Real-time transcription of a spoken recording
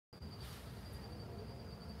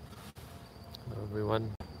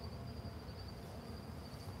everyone.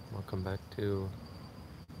 Welcome back to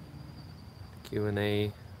the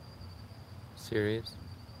Q&A series.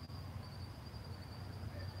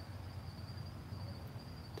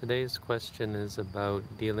 Today's question is about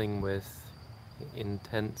dealing with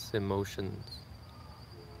intense emotions.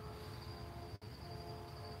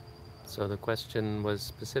 So the question was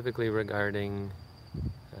specifically regarding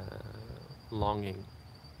longing.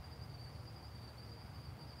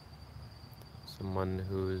 Someone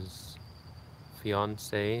whose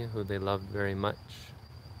fiance, who they loved very much,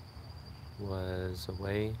 was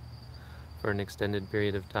away for an extended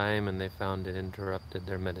period of time, and they found it interrupted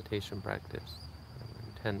their meditation practice.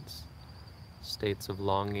 Intense states of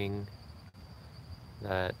longing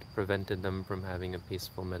that prevented them from having a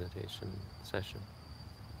peaceful meditation session.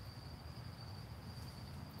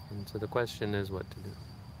 And so the question is what to do.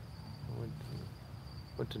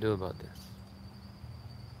 What to do about this.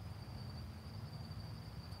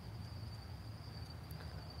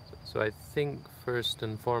 So I think first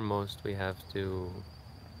and foremost we have to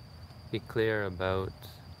be clear about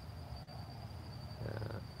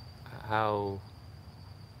how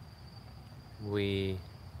we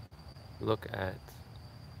look at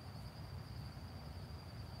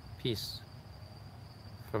peace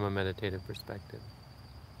from a meditative perspective.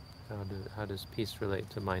 How does peace relate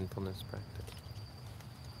to mindfulness practice?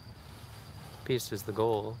 Peace is the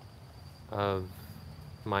goal of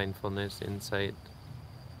mindfulness, insight,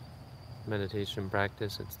 meditation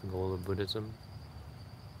practice. It's the goal of Buddhism.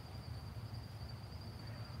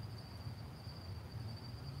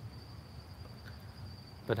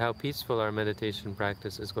 But how peaceful our meditation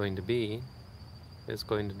practice is going to be is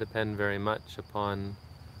going to depend very much upon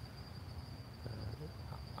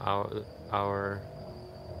our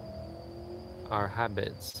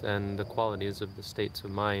habits and the qualities of the states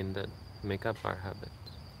of mind that make up our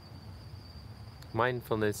habits.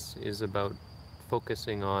 Mindfulness is about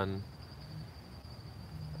focusing on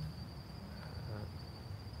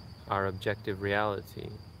our objective reality.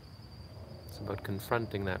 It's about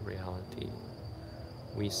confronting that reality.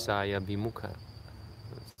 Visaya Bimukha.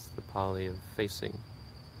 That's the Pali of facing,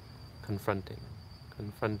 confronting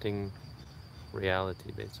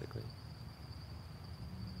reality, basically.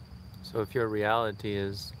 So if your reality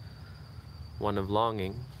is one of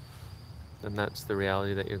longing, then that's the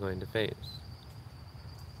reality that you're going to face.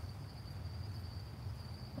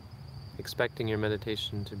 Expecting your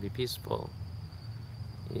meditation to be peaceful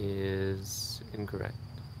is incorrect,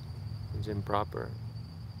 is improper,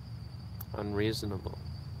 unreasonable,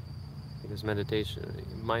 because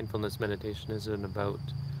mindfulness meditation isn't about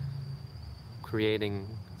creating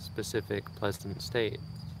specific pleasant states.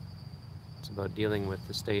 It's about dealing with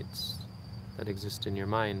the states that exist in your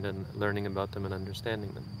mind and learning about them and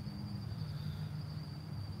understanding them.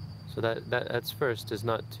 So that's first, is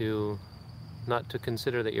not to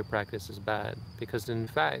consider that your practice is bad, because in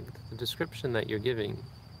fact the description that you're giving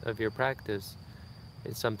of your practice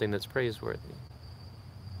is something that's praiseworthy.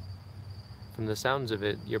 From the sounds of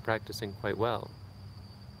it, you're practicing quite well.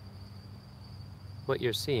 What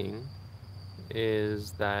you're seeing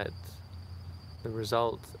is that the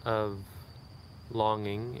result of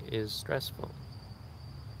longing is stressful.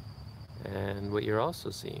 And what you're also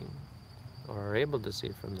seeing, or are able to see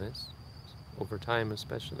from this, over time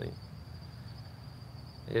especially,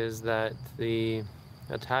 is that the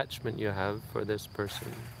attachment you have for this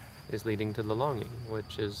person is leading to the longing,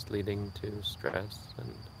 which is leading to stress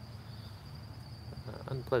and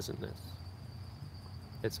unpleasantness.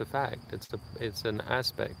 It's a fact. It's an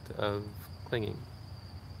aspect of clinging.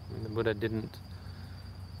 I mean, the Buddha didn't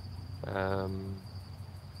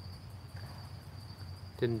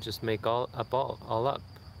just make all up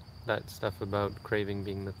that stuff about craving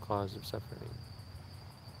being the cause of suffering.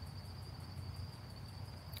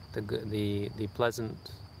 The pleasant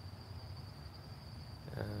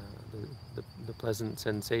the pleasant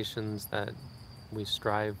sensations that we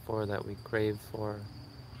strive for, that we crave for,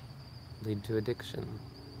 lead to addiction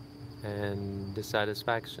and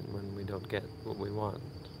dissatisfaction when we don't get what we want,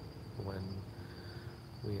 when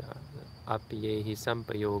we are apiyehi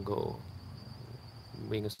sampayogo,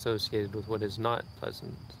 being associated with what is not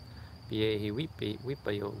pleasant, piyehi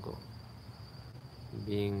vipayogo,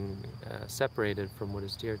 being separated from what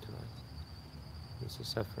is dear to us. This is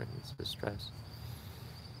suffering, this is stress.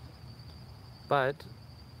 But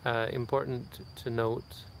important to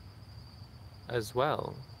note as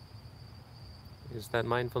well is that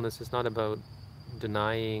mindfulness is not about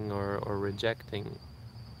denying or rejecting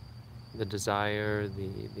the desire,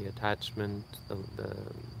 the attachment, the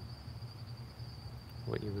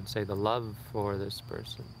what you would say, the love for this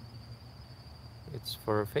person. It's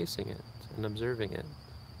for facing it and observing it,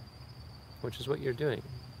 which is what you're doing.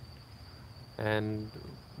 And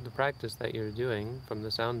the practice that you're doing, from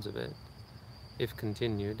the sounds of it, if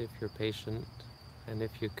continued, if you're patient, and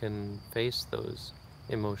if you can face those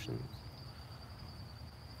emotions,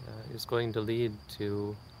 is going to lead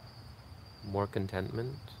to more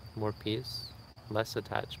contentment, more peace, less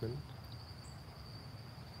attachment,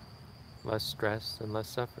 less stress, and less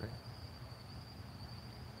suffering.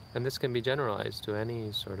 And this can be generalized to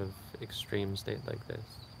any sort of extreme state like this.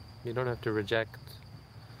 You don't have to reject,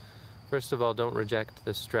 first of all, don't reject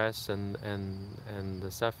the stress and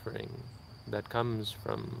the suffering that comes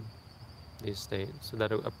from these states, so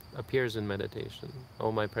that it appears in meditation.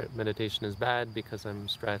 Oh, my meditation is bad because I'm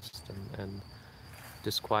stressed and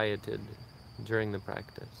disquieted during the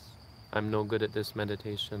practice. I'm no good at this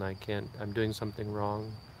meditation, I'm doing something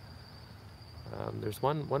wrong. There's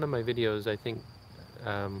one of my videos, I think,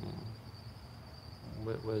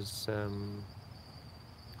 was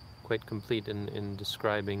quite complete in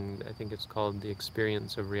describing, I think it's called The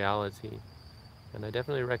Experience of Reality. And I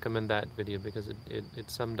definitely recommend that video because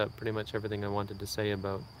it summed up pretty much everything I wanted to say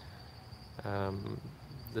about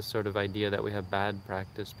this sort of idea that we have bad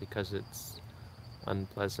practice because it's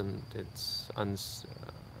unpleasant, it's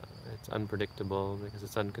unpredictable, because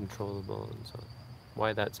it's uncontrollable, and so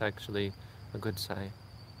why that's actually a good sign.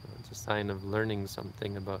 It's a sign of learning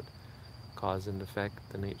something about cause and effect,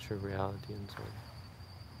 the nature of reality, and so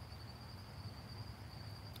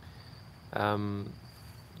on.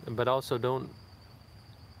 But also don't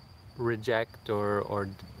reject or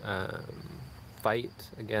fight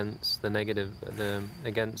against the negative,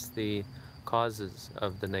 against the causes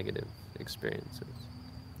of the negative experiences.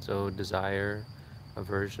 So desire,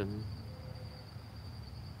 aversion,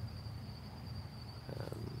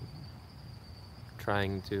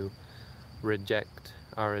 trying to reject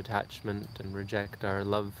our attachment and reject our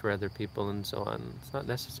love for other people and so on. It's not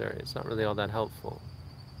necessary. It's not really all that helpful.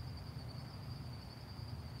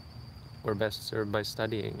 We're best served by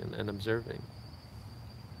studying and observing.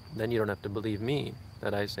 Then you don't have to believe me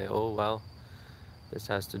that I say, oh, well, this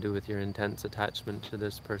has to do with your intense attachment to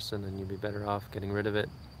this person and you'd be better off getting rid of it.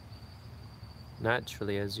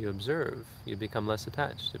 Naturally, as you observe, you become less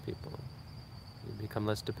attached to people. You become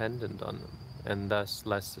less dependent on them, and thus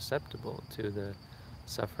less susceptible to the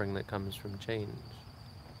suffering that comes from change.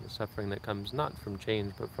 The suffering that comes not from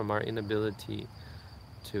change, but from our inability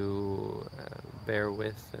to bear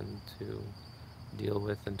with and to deal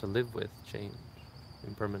with and to live with change,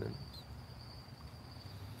 impermanence.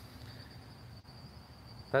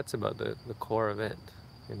 That's about the core of it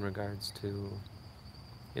in regards to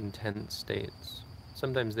intense states.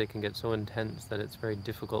 Sometimes they can get so intense that it's very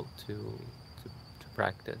difficult to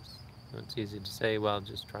practice. It's easy to say, well,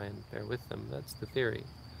 just try and bear with them. That's the theory.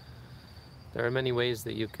 There are many ways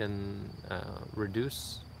that you can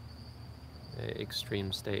reduce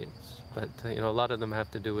extreme states, but a lot of them have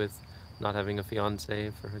to do with not having a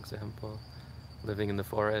fiance, for example, living in the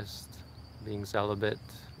forest, being celibate,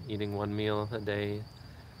 eating one meal a day.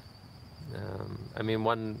 I mean,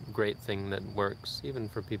 one great thing that works, even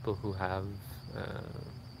for people who have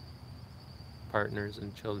partners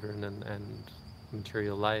and children and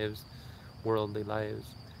material lives, worldly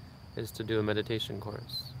lives, is to do a meditation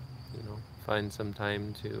course. Find some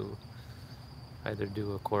time to either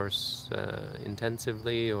do a course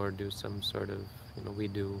intensively or do some sort of, we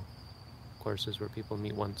do courses where people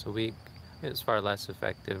meet once a week. It's far less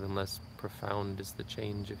effective and less profound is the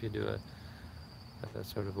change if you do a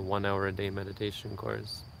sort of a 1 hour a day meditation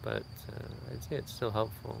course, but I'd say it's still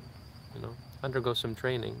helpful. Undergo some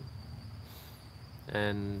training,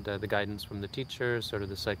 and the guidance from the teacher, sort of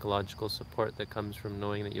the psychological support that comes from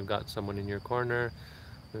knowing that you've got someone in your corner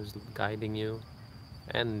who's guiding you,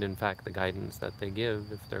 and in fact the guidance that they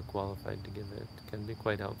give, if they're qualified to give it, can be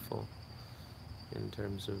quite helpful in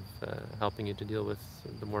terms of helping you to deal with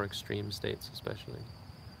the more extreme states especially.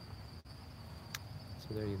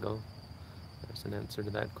 So there you go. There's an answer to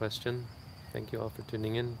that question. Thank you all for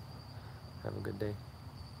tuning in. Have a good day.